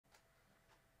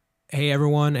Hey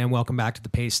everyone, and welcome back to the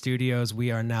Paste Studios.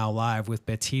 We are now live with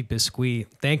Petit Biscuit.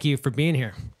 Thank you for being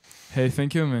here. Hey,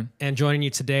 thank you, man. And joining you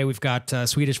today, we've got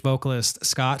Swedish vocalist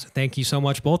Scott. Thank you so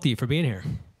much, both of you, for being here.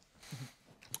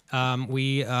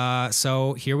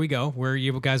 So here we go.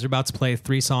 You guys are about to play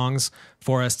 3 songs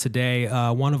for us today.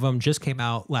 One of them just came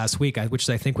out last week, which is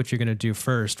I think what you're going to do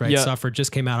first, right? Yeah. Suffer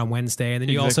just came out on Wednesday, and then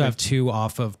you also have 2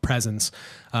 off of Presence,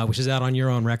 which is out on your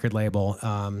own record label.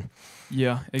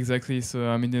 Yeah, exactly. So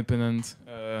I'm independent,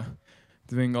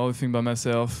 doing all the thing by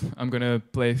myself. I'm gonna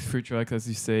play 3 tracks, as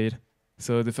you said.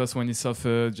 So the first one is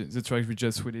Suffer, the track we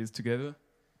just released together,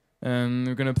 and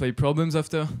we're gonna play Problems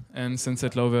after, and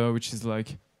Sunset Lover, which is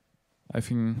like, I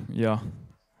think, yeah,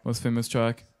 most famous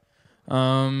track.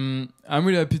 I'm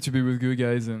really happy to be with you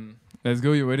guys, and let's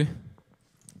go. You ready?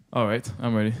 All right,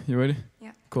 I'm ready. You ready?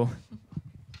 Yeah. Cool.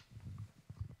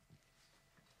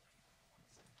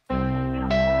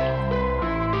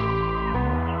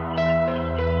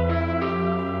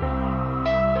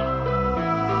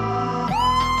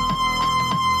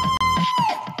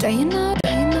 Do you know me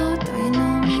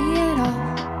at all?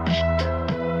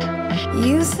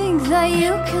 You think that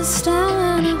you can stand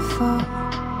when I fall.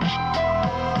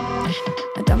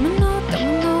 Domino,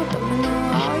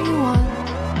 all you want.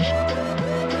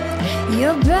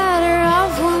 You're better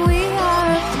off when we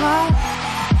are apart.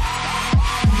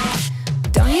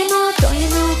 Don't you know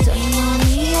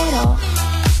me at all?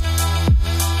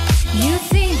 You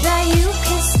think that you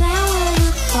can stand when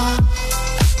I fall.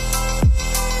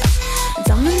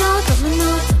 Domino,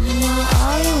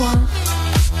 all you want.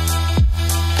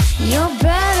 You're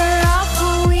better off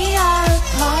when we are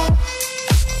apart.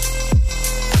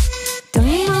 Don't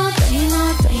you know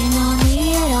me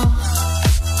at all?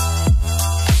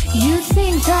 You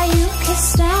think that you can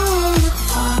stand when I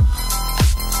fall.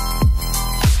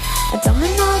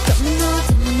 Domino,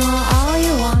 all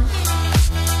you want.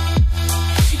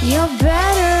 You're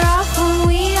better off when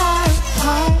we are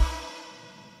apart.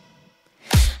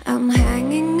 I'm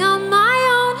hanging on my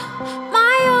own.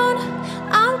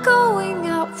 I'm going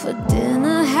out for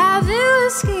dinner, having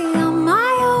whiskey on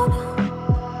my own.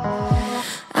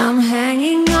 I'm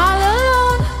hanging all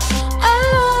alone.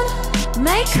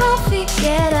 Make coffee,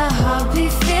 get a hobby,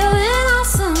 feeling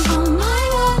awesome on my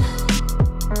own.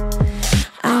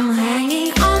 I'm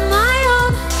hanging on my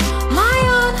own.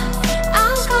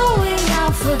 I'm going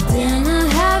out for dinner,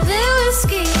 having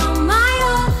whiskey on my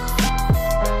own.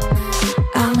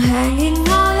 I'm hanging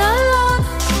all alone.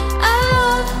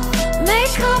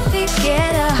 Make coffee,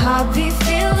 get a hobby,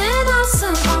 feeling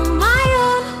awesome on my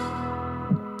own.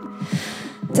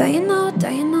 Do you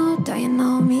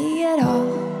know me at all?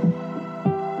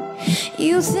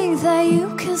 You think that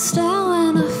you can stand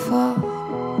when I fall.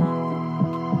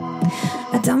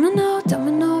 Domino,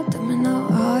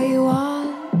 all you want.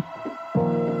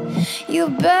 You're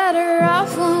better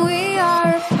off when we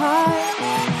are apart.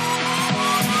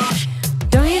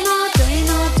 Don't you know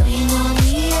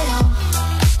me at all?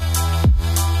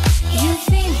 You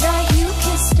think that you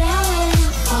can stand when I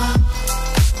fall.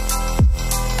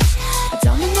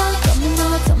 Domino,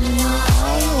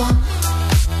 all you want.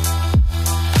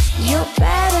 You're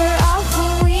better off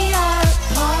when we are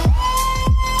apart.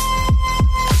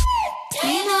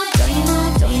 Don't you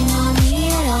know me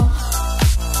at all?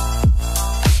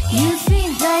 You think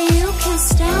that you can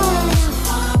stand when I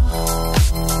fall.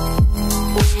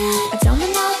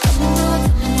 Domino,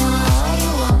 all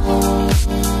you want.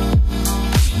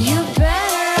 You're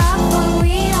better off when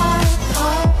we are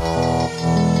apart.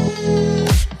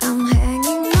 I'm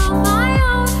hanging on my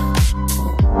own.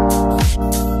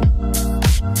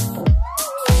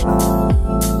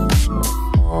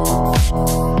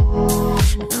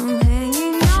 I'm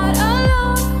hanging out alone.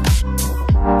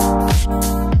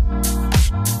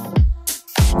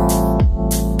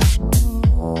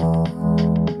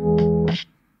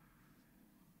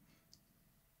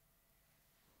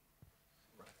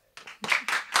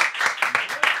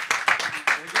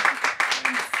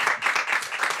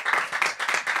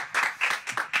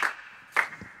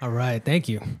 All right, thank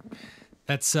you.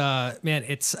 That's man,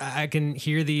 I can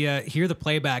hear the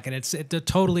playback, and it's a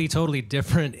totally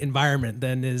different environment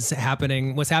than what's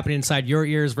happening inside your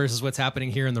ears versus what's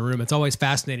happening here in the room. It's always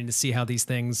fascinating to see how these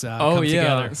things come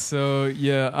together. So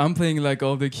yeah, I'm playing like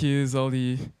all the keys, all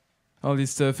this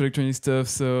stuff, electronic stuff.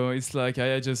 So it's like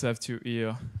I just have to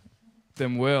hear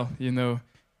them well, you know.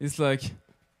 It's like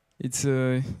it's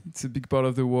a big part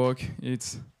of the work.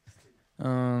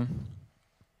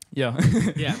 Yeah.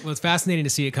 Yeah, well, it's fascinating to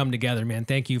see it come together, man.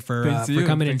 Thank you for Thanks to you.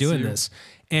 coming and Thanks to doing you. this.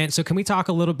 And so, can we talk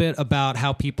a little bit about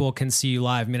how people can see you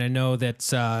live? I mean, I know that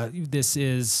this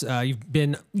is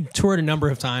you've toured a number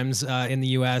of times in the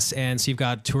U.S., and so you've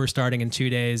got tour starting in 2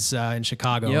 days in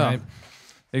Chicago, Yeah. right?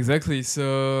 Exactly.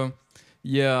 So,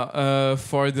 yeah,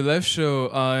 for the live show,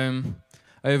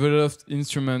 I have a lot of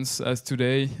instruments. As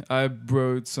today, I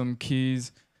brought some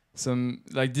keys, some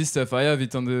like this stuff. I have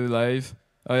it on the live.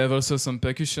 I have also some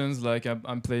percussions, like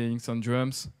I'm playing some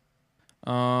drums.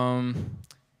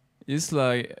 It's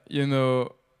like, you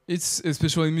know, it's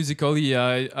especially musically.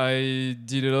 I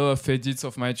did a lot of edits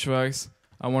of my tracks.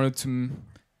 I wanted to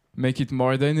make it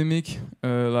more dynamic,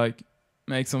 like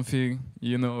make something,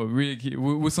 you know, really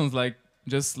who sounds like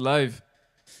just live.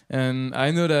 And I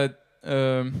know that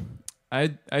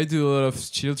I do a lot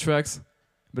of chill tracks,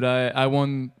 but I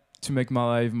want to make my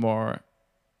live more,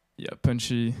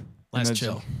 punchy, Less energy.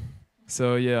 chill.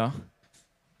 So yeah,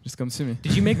 just come see me.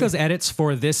 Did you make those edits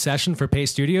for this session for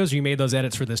Paste Studios, or you made those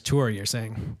edits for this tour? You're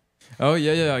saying? Oh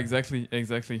yeah, exactly.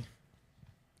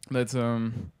 But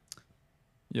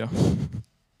yeah.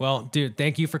 Well, dude,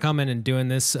 thank you for coming and doing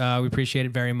this. We appreciate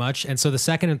it very much. And so the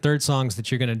second and third songs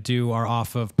that you're going to do are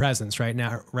off of Presence right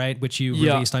now, right? Which you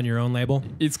released on your own label.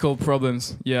 It's called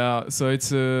Problems. Yeah, so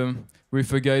it's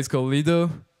with a guy called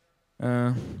Lido,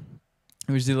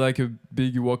 which did like a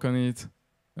big work on it.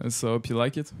 So I hope you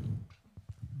like it.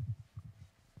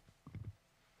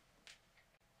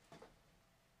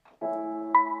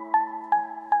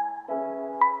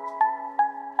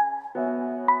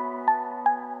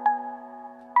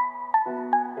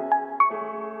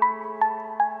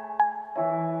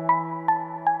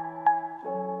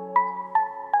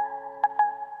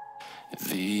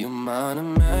 The amount of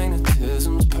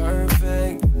magnetism's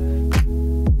perfect.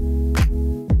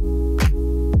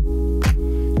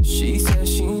 She says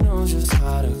she knows just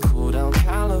how to cool down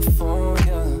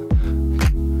California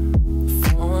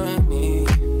for me.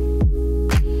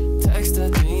 Text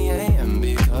at 3 a.m.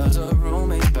 because her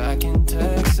roommate's back in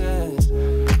Texas.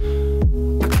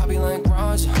 I copy like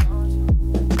Roger.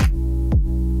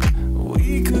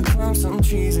 We could climb some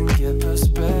trees and get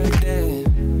perspective.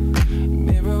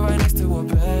 Mirror right next to a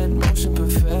bed, motion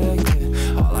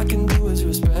perfected. All I can do is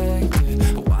respect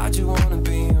it. But why'd you wanna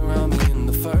be around me in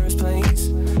the first place?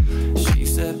 She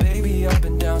said, baby, I've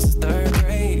been down since 3rd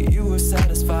grade. You were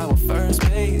satisfied with first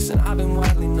base, and I've been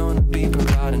widely known to be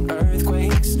providing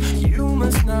earthquakes. You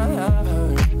must not have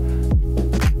heard.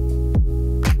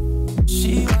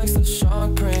 She likes the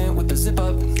shark print with the zip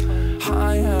up,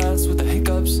 hi-hats with the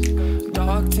hiccups,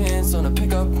 dark tints on a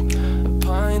pickup,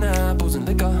 pineapples and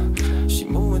liquor. She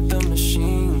moved with the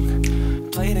machine,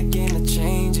 played a game to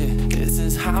change it. This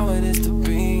is how it is to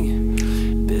be.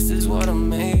 This is what I'm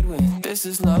made with. This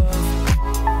is love.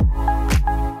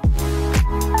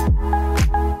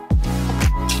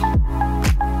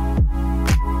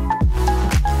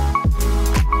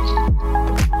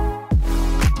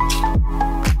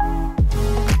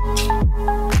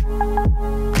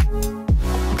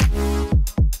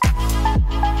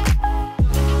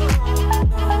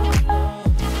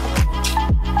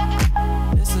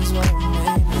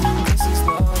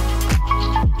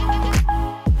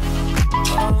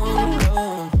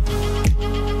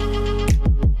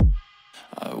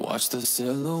 The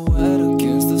silhouette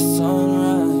against the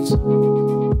sunrise.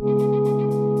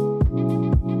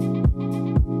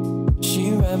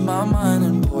 She read my mind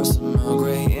and poured some Earl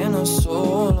Grey in a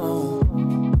solo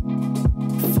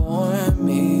for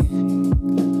me.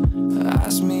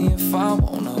 Asked me if I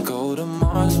wanna go to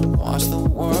Mars and watch the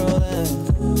world end.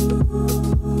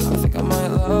 I think I might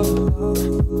love her.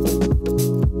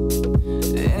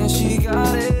 And she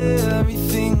got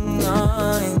everything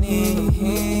I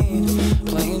need.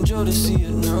 Playing Joe to see it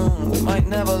noon. We might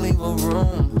never leave a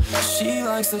room. She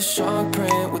likes the shark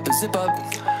print with the zip up,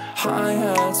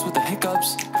 hi-hats with the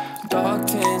hiccups, dark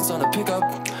tints on a pickup,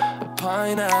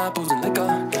 pineapples and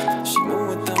liquor. She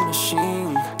moved with the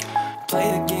machine,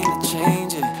 played a game to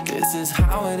change it. This is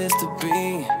how it is to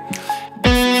be.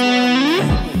 This is what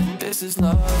I need. This is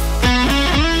love.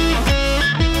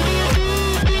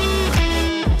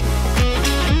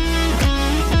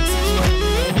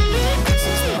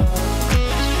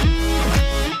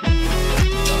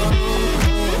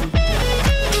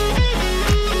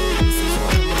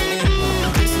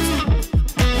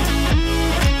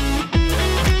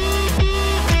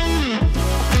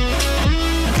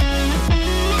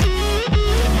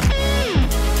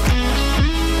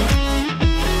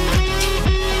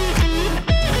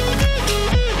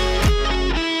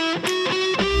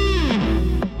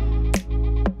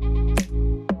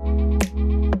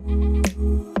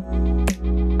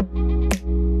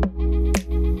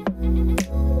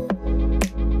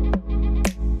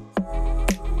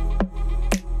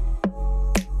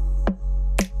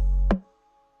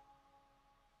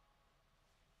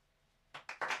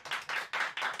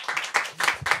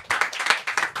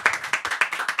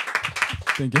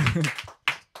 Thank you.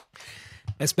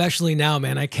 Especially now,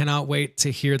 man, I cannot wait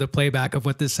to hear the playback of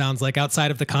what this sounds like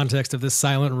outside of the context of this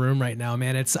silent room right now,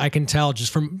 man. I can tell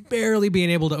just from barely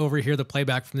being able to overhear the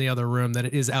playback from the other room that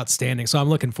it is outstanding. So I'm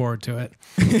looking forward to it.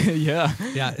 Yeah.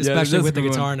 Yeah, especially with the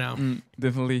guitar now.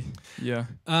 Definitely. Yeah.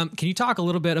 Can you talk a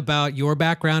little bit about your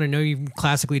background? I know you've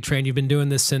classically trained. You've been doing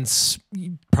this since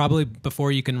probably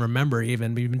before you can remember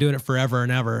even, but you've been doing it forever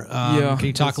and ever. Can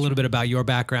you talk a little bit about your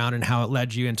background and how it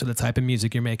led you into the type of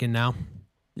music you're making now?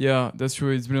 Yeah, that's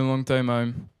true. It's been a long time.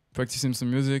 I'm practicing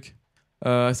some music.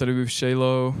 I started with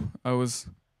Shaylo. I was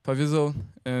 5 years old,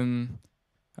 and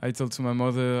I told to my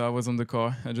mother I was on the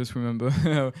car. I just remember.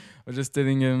 I was just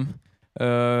telling him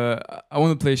I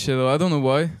want to play Shaylo. I don't know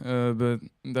why, but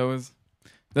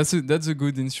that's a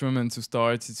good instrument to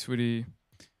start. It's really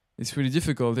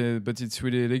difficult, but it's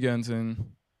really elegant,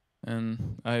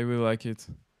 and I really like it.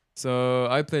 So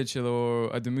I played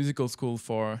cello at the musical school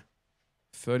for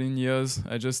 13 years.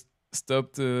 I just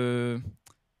stopped a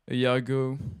year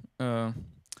ago,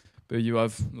 but you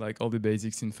have like all the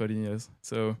basics in 13 years.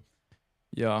 So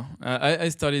yeah, I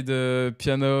studied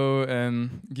piano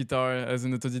and guitar as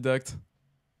an autodidact.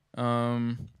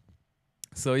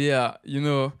 So yeah,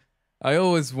 I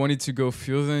always wanted to go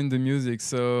further in the music,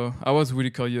 so I was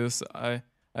really curious. I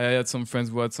had some friends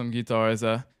who had some guitars.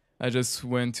 I just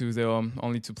went to them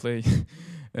only to play.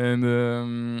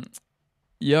 And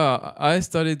yeah, I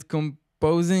started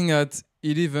composing at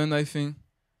 11, I think.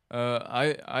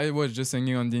 I was just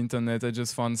hanging on the internet. I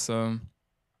just found some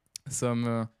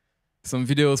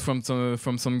videos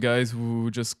from some guys who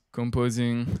were just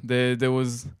composing. There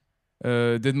was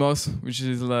Deadmau5, which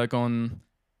is like on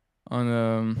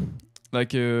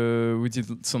we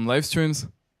did some live streams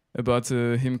about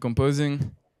him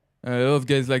composing. A lot of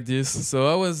guys like this. So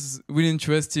I was really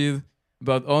interested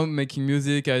about all making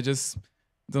music. I just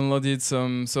downloaded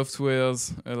some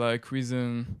softwares like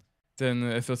Reason,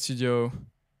 then FL Studio,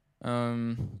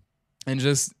 and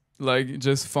just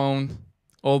found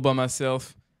all by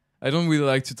myself. I don't really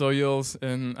like tutorials,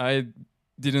 and I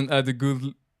didn't have a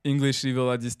good English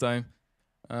level at this time.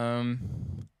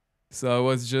 So I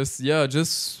was just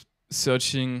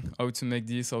searching how to make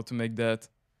this, how to make that,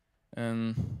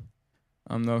 and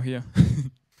I'm now here.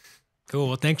 Cool.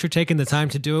 Well, thanks for taking the time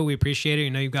to do it. We appreciate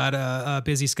it. You've got a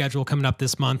busy schedule coming up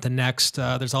this month and next.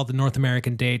 There's all the North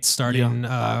American dates starting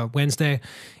Wednesday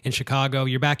in Chicago.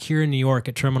 You're back here in New York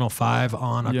at Terminal 5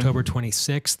 on October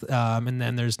 26th. And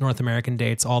then there's North American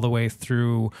dates all the way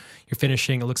through. You're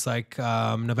finishing, it looks like,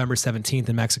 November 17th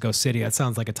in Mexico City. That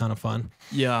sounds like a ton of fun.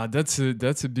 Yeah, that's a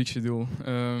big schedule.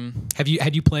 Had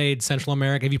you played Central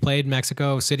America? Have you played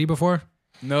Mexico City before?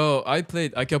 No, I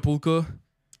played Acapulco.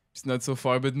 It's not so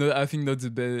far, but no, I think not the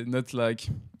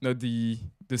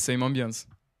same ambience.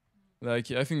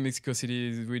 Like I think Mexico City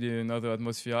is really another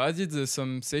atmosphere. I did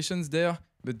some sessions there,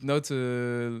 but not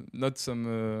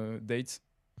some dates.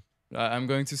 I'm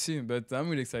going to see, but I'm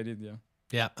really excited.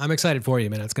 Yeah, I'm excited for you,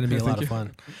 man. It's going to be a lot of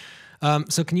fun.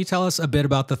 So can you tell us a bit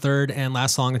about the third and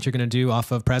last song that you're going to do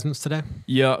off of Presence today?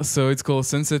 Yeah, so it's called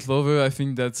Sunset Lover. I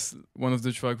think that's one of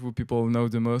the tracks who people know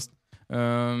the most.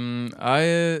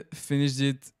 I finished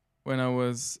it when I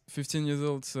was 15 years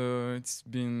old, so it's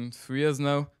been 3 years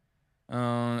now,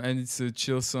 and it's a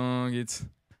chill song.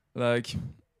 I think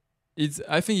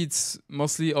it's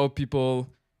mostly how people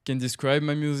can describe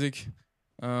my music,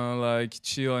 like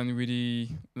chill and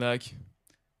really like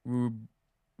will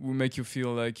make you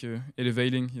feel like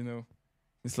elevating.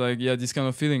 It's like this kind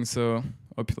of feeling. So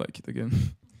hope you like it again.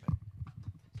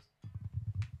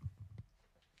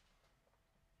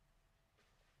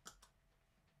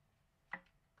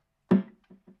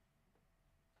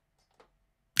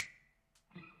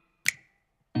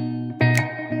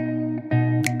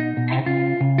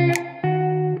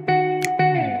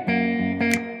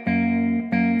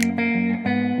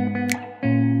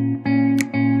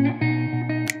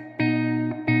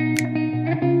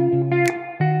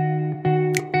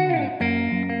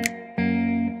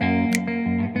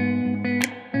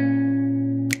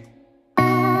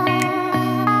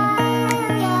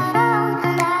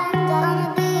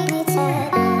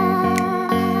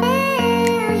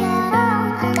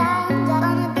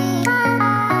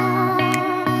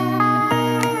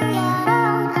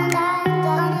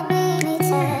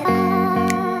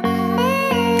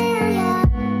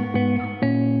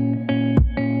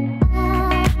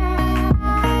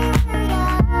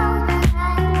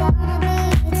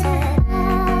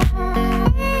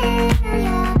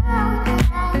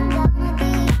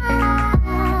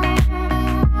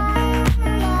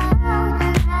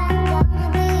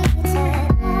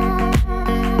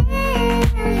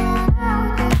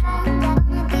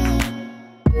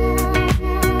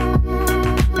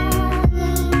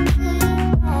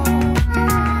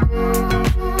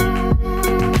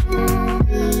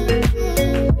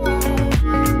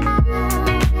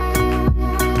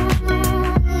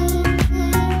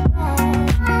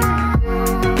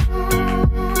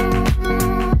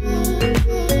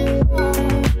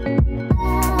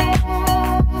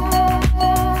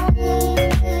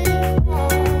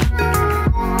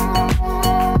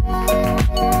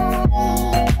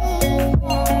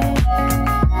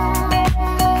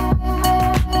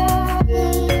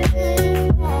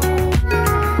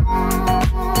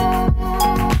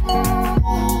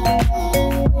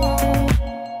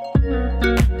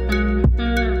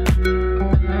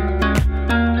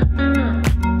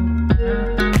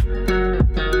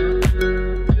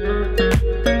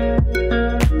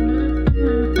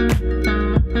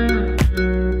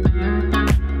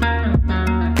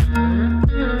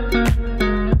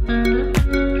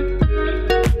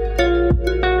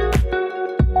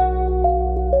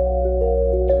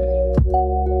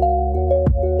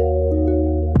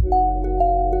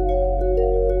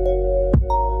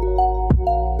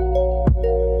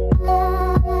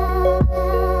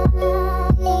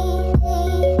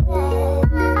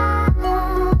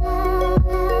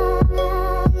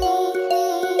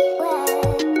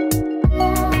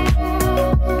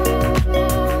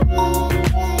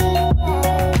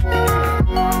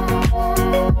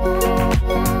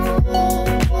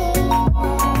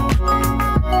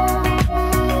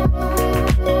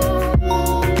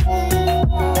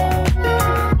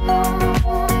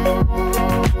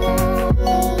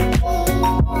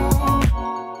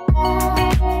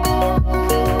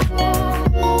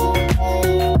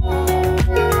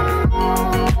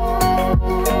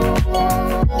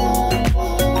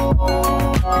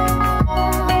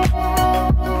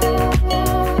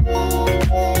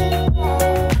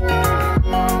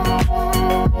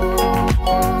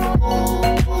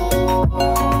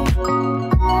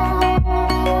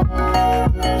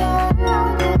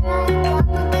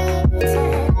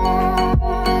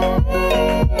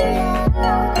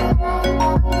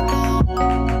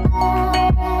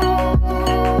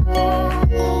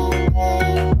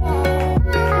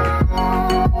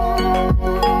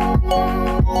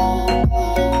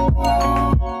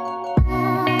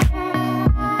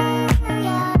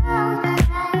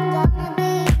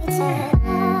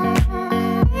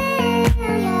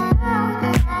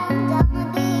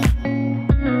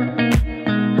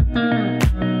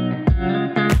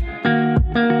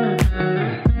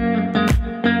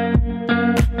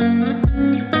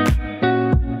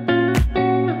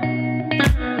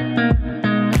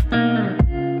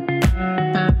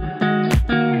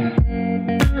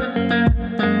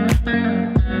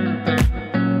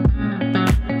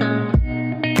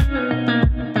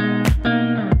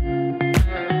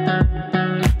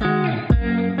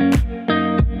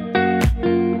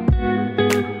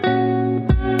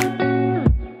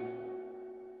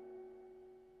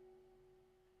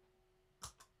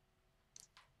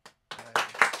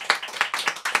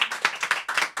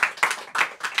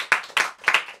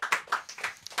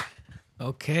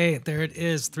 Okay, there it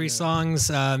is. 3 songs.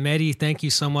 Mehdi, thank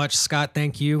you so much. Scott,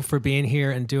 thank you for being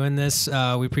here and doing this.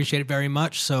 We appreciate it very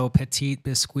much. So Petit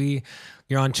Biscuit,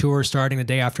 you're on tour starting the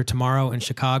day after tomorrow in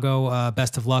Chicago.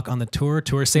 Best of luck on the tour.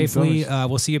 Tour safely.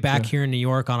 We'll see you back here in New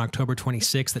York on October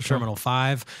 26th at Terminal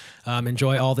 5.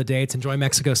 Enjoy all the dates. Enjoy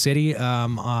Mexico City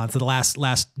to the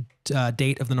last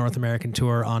date of the North American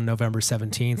tour on November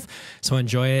 17th. So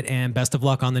enjoy it, and best of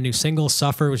luck on the new single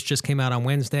Suffer, which just came out on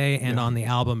Wednesday, and on the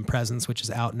album Presence, which is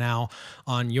out now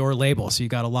on your label. So you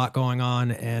got a lot going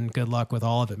on, and good luck with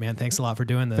all of it, man. Thanks a lot for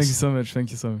doing this. Thank you so much.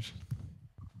 Thank you so much.